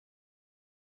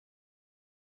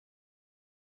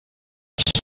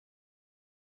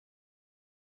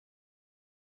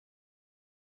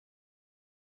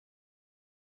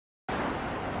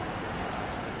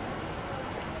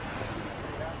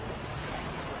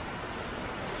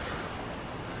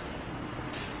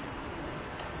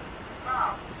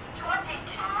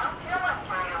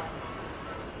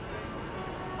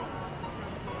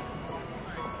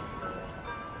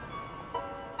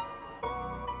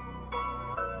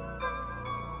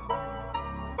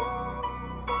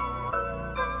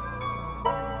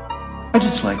I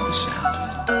just like the sound of it.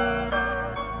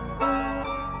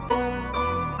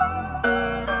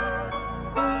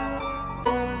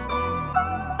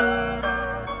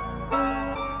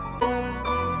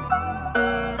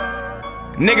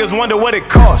 Niggas wonder what it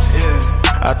costs.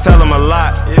 I tell them a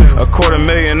lot.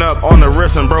 $250,000 up on the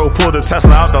wrist and bro pulled the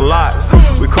Tesla out the lot.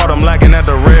 We caught him lacking at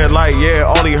the red light, yeah,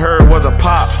 all he heard was a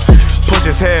pop. Push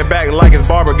his head back like his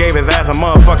barber gave his ass a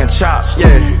motherfucking chop.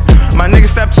 Yeah, my niggas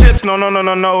step chips, no,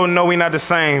 we not the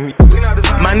same.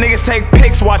 My niggas take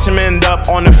pics, watch him end up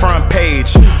on the front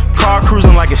page. Car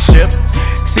cruising like a ship,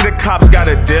 see the cops got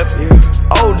a dip.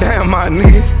 Oh damn, my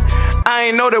nigga, I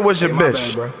ain't know that was your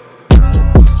bitch.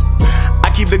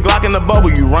 Keep the Glock in the bubble,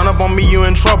 you run up on me, you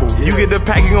in trouble. You get the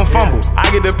pack, you gon' fumble. I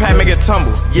get the pack, make it tumble.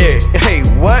 Yeah, hey,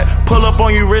 what? Pull up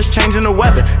on you, wrist changing the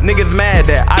weather. Niggas mad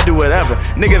that I do whatever.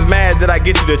 Niggas mad that I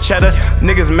get you the cheddar.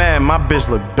 Niggas mad my bitch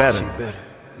look better.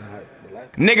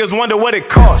 Niggas wonder what it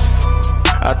costs.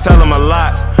 I tell them a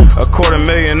lot.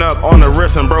 $250,000 up on the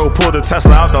wrist and bro pulled the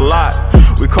Tesla out the lot.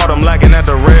 We caught him lacking at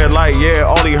the red light, yeah,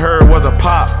 all he heard was a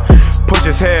pop. Push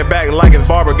his head back like his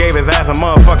barber gave his ass a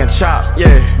motherfucking chop.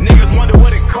 Yeah, niggas wonder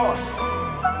what it costs.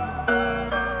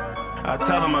 I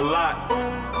tell them a lot.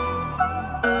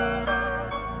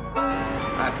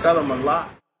 I tell them a lot.